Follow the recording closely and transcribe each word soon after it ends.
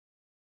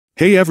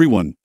Hey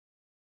everyone!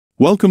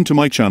 Welcome to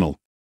my channel.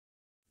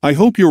 I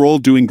hope you're all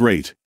doing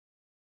great.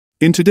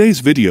 In today's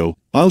video,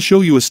 I'll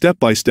show you a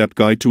step-by-step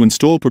guide to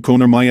install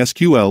Percona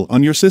MySQL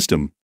on your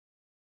system.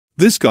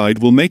 This guide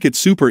will make it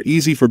super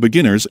easy for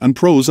beginners and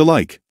pros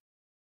alike.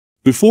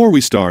 Before we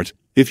start,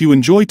 if you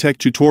enjoy tech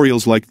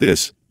tutorials like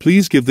this,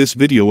 please give this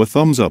video a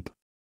thumbs up.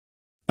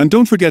 And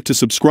don't forget to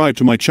subscribe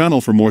to my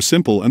channel for more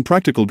simple and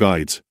practical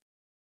guides.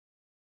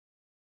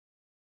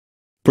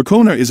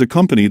 Percona is a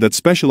company that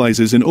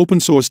specializes in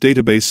open-source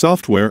database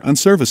software and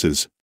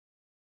services.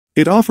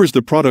 It offers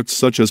the products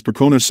such as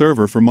Percona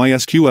Server for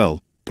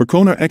MySQL,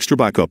 Percona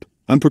xtrabackup,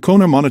 and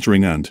Percona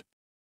Monitoring and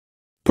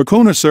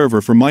Percona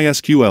Server for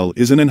MySQL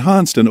is an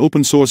enhanced and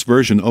open-source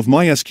version of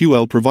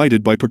MySQL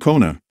provided by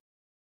Percona.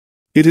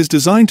 It is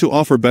designed to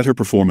offer better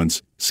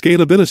performance,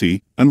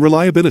 scalability, and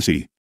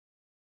reliability.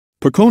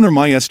 Percona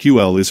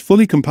MySQL is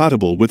fully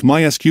compatible with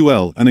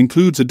MySQL and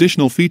includes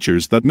additional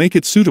features that make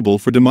it suitable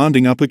for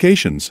demanding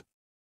applications.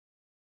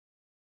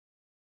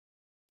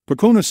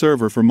 Percona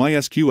Server for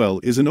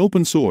MySQL is an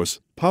open source,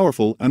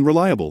 powerful, and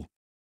reliable.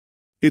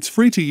 It's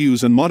free to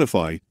use and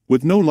modify,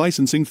 with no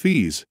licensing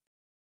fees.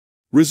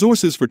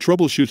 Resources for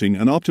troubleshooting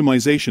and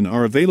optimization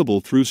are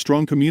available through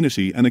strong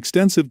community and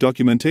extensive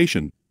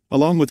documentation,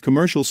 along with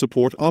commercial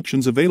support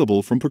options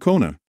available from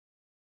Percona.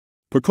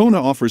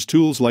 Percona offers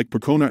tools like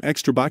Percona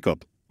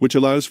xtrabackup, which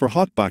allows for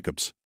hot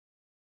backups.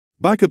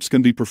 Backups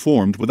can be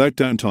performed without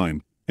downtime,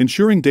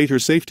 ensuring data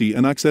safety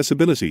and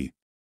accessibility.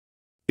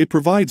 It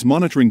provides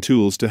monitoring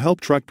tools to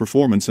help track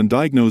performance and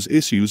diagnose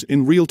issues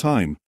in real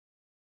time.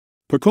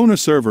 Percona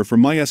Server for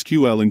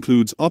MySQL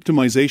includes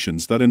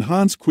optimizations that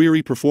enhance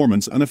query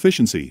performance and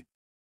efficiency.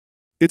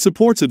 It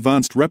supports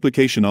advanced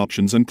replication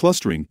options and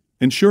clustering,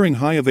 ensuring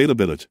high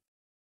availability.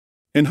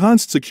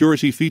 Enhanced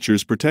security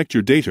features protect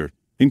your data,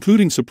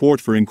 including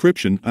support for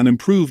encryption and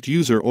improved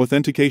user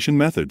authentication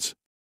methods.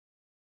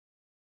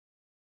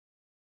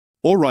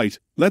 Alright,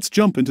 let's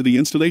jump into the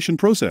installation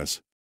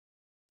process.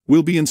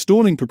 We'll be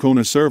installing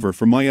Percona Server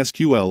for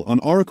MySQL on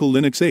Oracle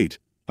Linux 8,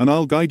 and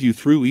I'll guide you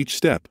through each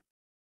step.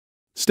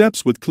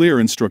 Steps with clear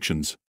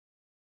instructions.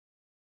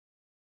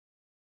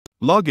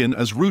 Log in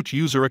as root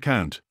user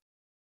account.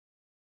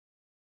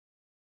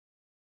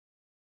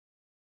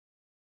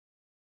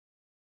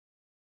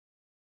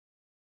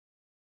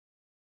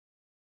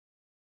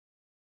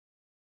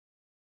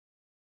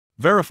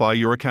 Verify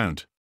your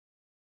account.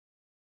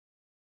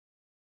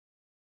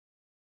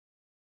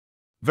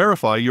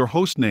 Verify your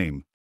host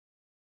name.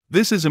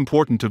 This is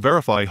important to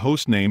verify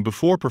host name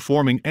before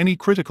performing any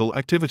critical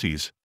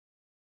activities.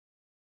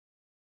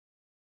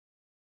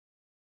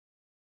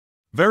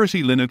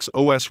 Verity Linux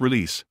OS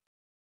release.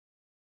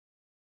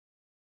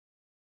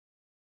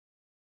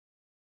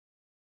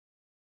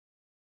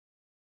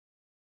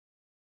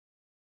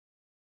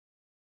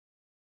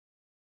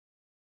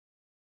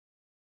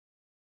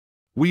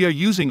 We are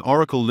using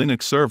Oracle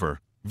Linux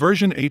Server,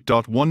 version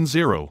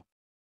 8.10.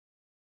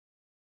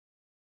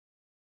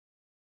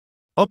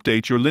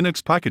 Update your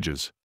Linux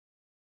packages.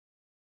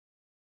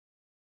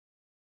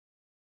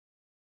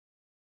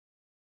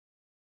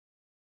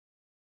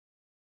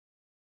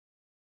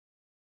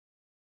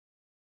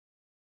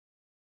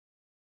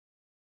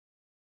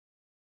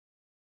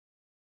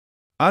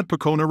 Add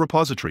Percona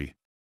repository.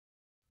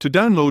 To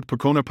download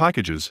Percona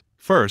packages,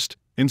 first,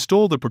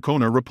 install the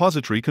Percona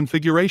repository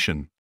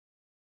configuration.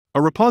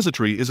 A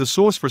repository is a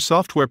source for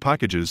software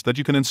packages that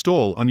you can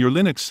install on your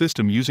Linux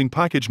system using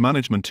package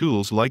management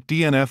tools like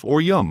DNF or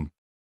Yum.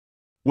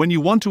 When you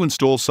want to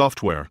install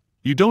software,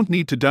 you don't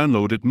need to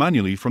download it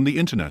manually from the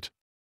internet.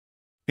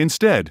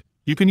 Instead,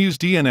 you can use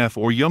DNF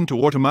or Yum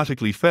to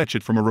automatically fetch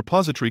it from a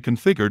repository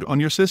configured on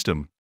your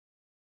system.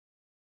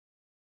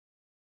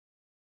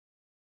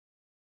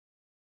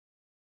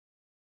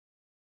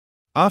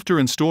 After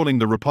installing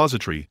the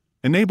repository,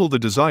 enable the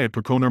desired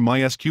Percona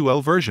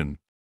MySQL version.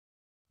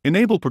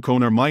 Enable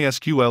Percona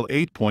MySQL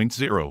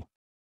 8.0.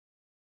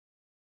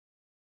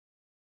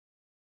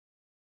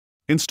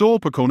 Install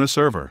Percona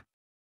Server.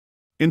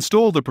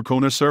 Install the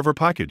Percona Server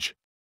package.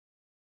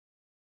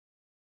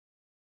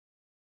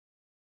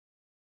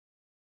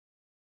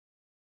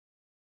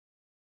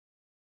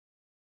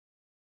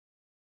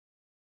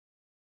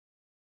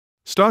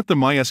 Start the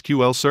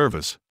MySQL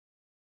service.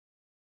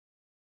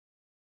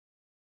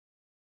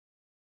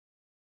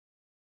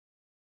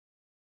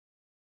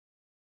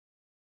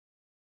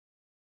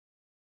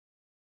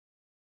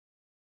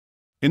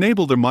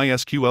 Enable the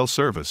MySQL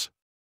service.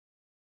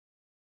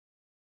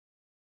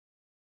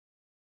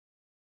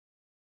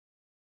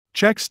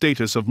 Check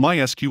status of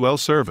MySQL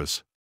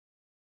service.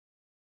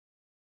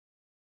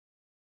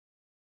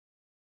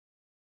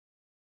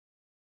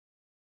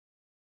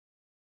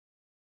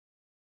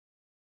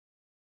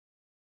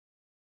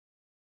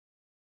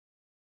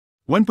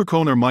 When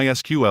Percona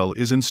MySQL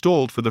is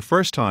installed for the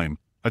first time,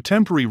 a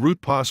temporary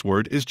root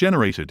password is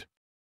generated.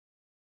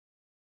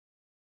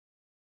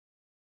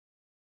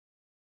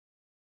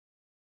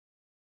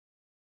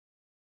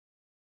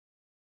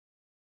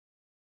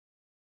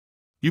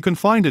 You can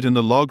find it in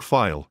the log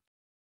file.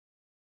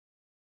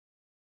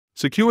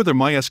 Secure the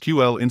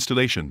MySQL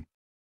installation.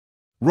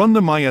 Run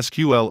the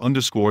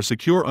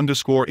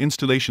MySQL_secure_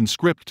 installation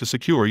script to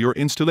secure your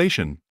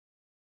installation.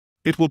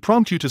 It will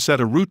prompt you to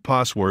set a root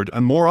password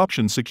and more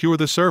options secure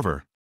the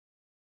server.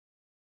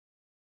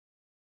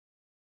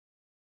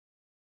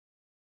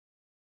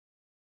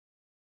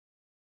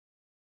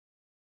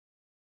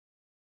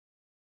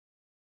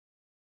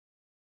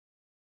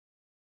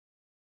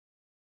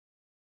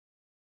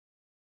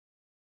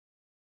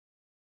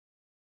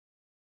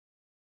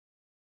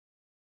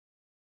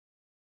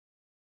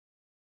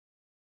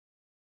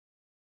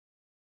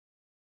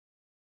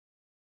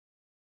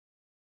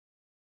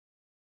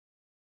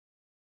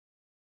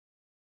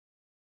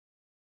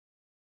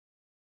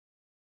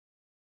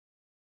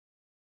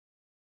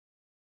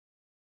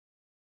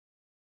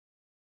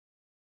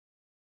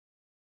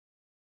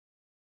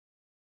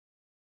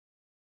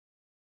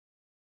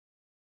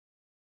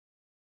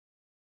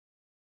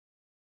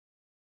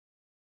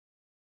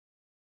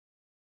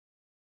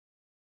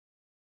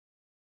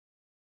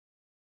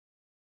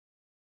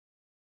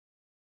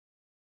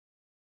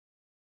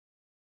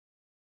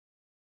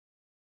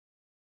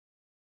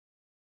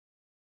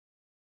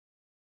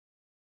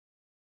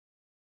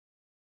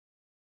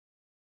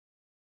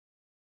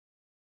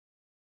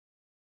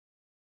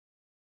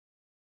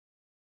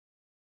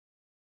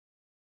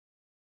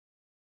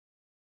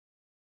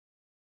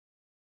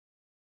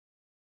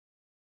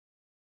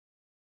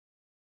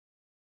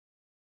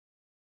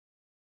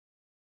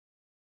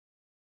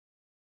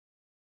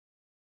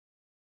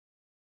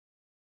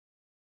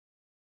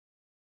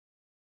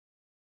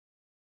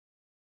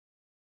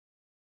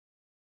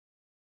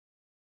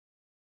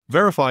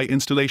 Verify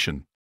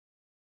installation.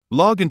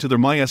 Log into the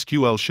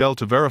MySQL shell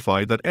to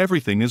verify that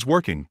everything is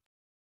working.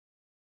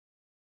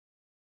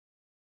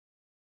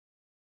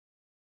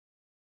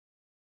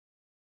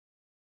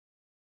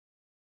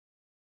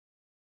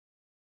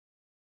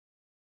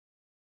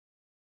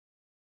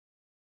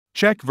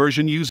 Check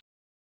version using.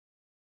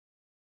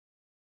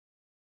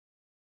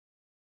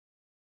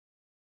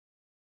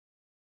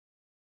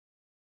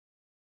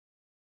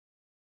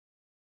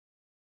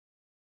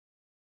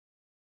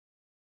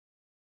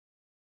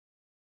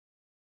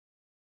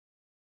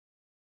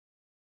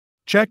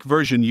 Check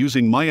version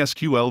using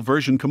MySQL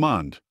version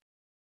command.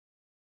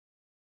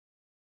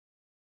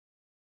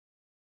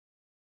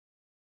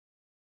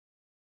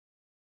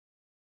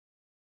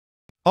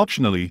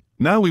 Optionally,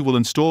 now we will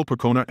install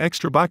Percona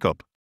xtrabackup.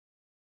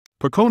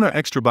 Percona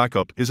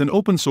xtrabackup is an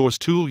open-source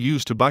tool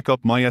used to back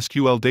up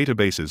MySQL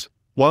databases,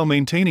 while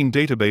maintaining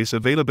database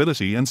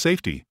availability and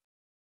safety.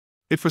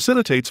 It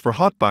facilitates for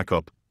hot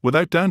backup,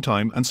 without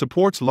downtime, and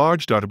supports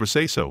large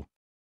databases.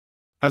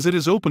 As it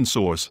is open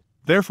source,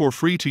 therefore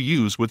free to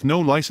use with no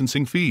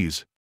licensing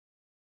fees.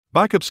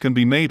 Backups can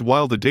be made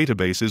while the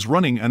database is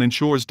running and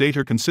ensures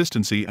data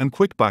consistency and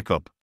quick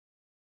backup.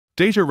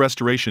 Data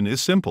restoration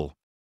is simple.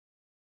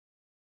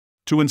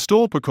 To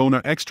install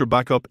Percona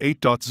xtrabackup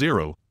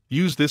 8.0,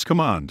 use this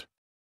command.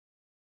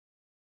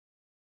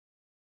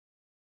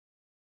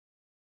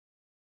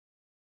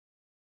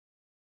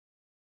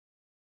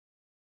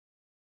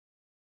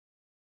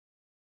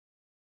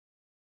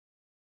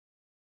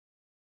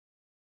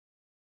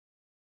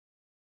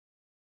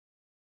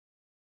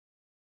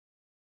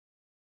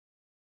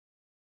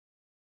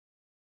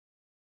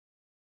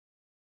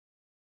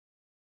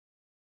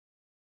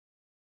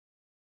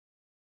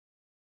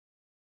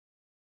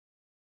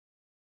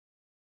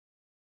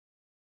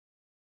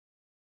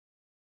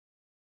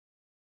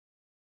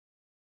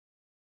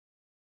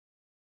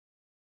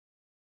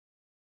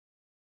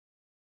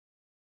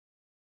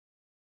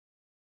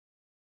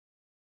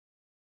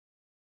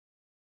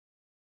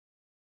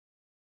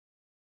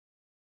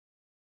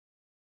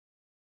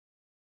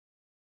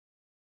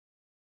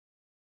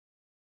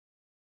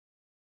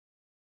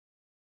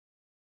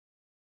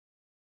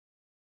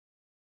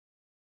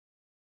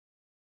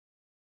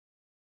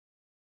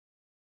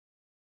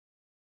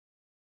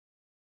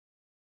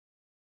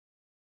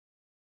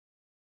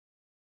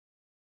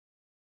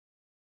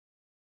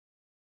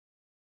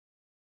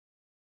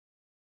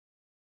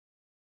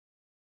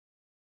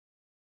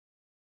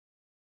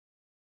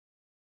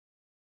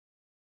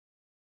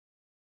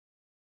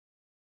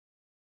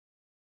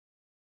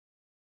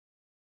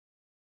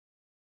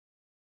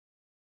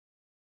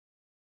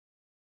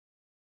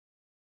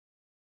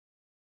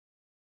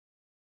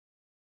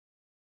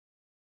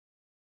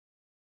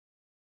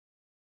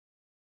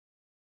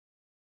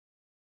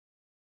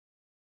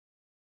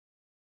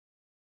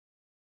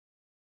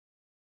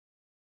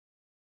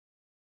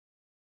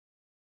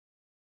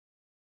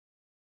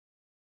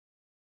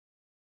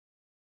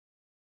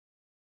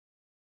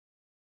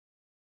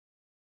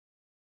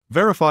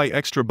 Verify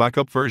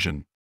xtrabackup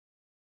version.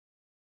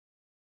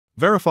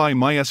 Verify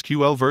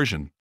MySQL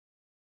version.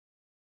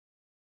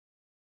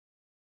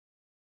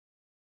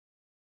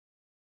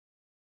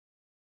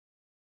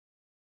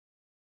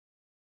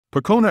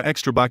 Percona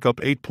xtrabackup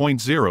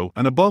 8.0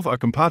 and above are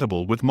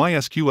compatible with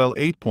MySQL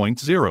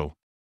 8.0.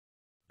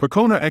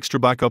 Percona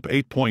xtrabackup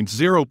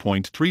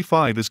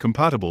 8.0.35 is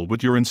compatible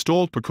with your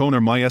installed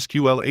Percona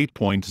MySQL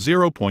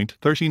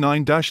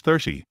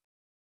 8.0.39-30.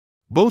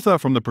 Both are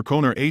from the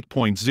Percona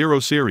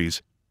 8.0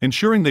 series,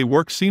 ensuring they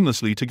work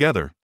seamlessly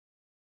together.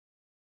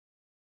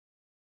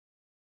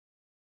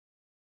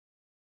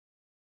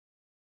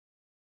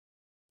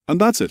 And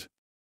that's it.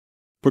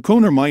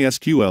 Percona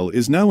MySQL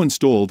is now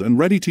installed and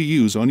ready to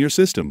use on your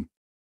system.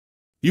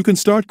 You can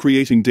start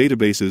creating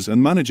databases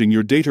and managing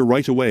your data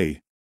right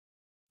away.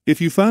 If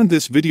you found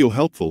this video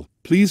helpful,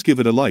 please give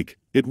it a like,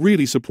 it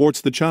really supports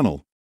the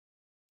channel.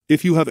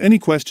 If you have any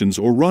questions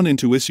or run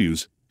into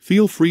issues,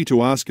 feel free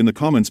to ask in the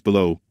comments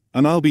below,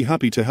 and I'll be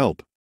happy to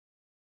help.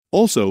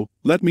 Also,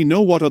 let me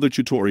know what other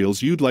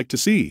tutorials you'd like to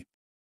see.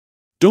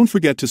 Don't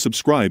forget to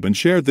subscribe and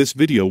share this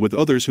video with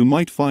others who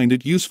might find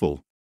it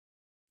useful.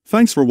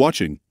 Thanks for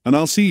watching, and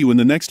I'll see you in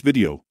the next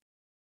video.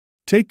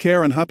 Take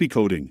care and happy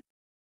coding.